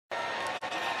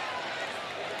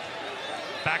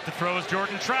Back to throw is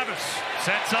Jordan Travis.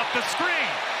 Sets up the screen.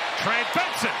 Trey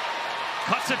Benson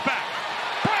cuts it back.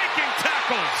 Breaking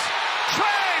tackles.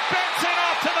 Trey Benson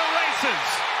off to the races.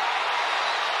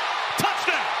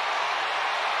 Touchdown.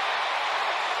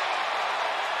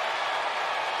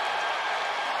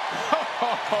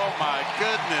 Oh my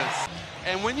goodness.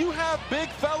 And when you have big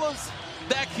fellas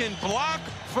that can block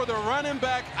for the running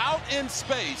back out in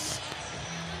space,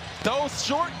 those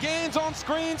short gains on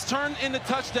screens turn into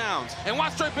touchdowns. And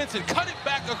watch Trey Benson cut it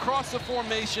back across the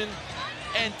formation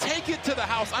and take it to the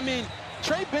house. I mean,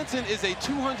 Trey Benson is a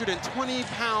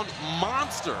 220-pound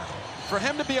monster. For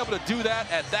him to be able to do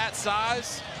that at that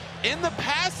size in the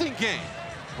passing game,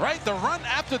 right? The run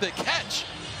after the catch.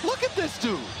 Look at this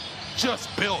dude. Just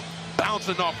built,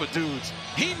 bouncing off of dudes.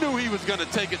 He knew he was going to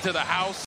take it to the house.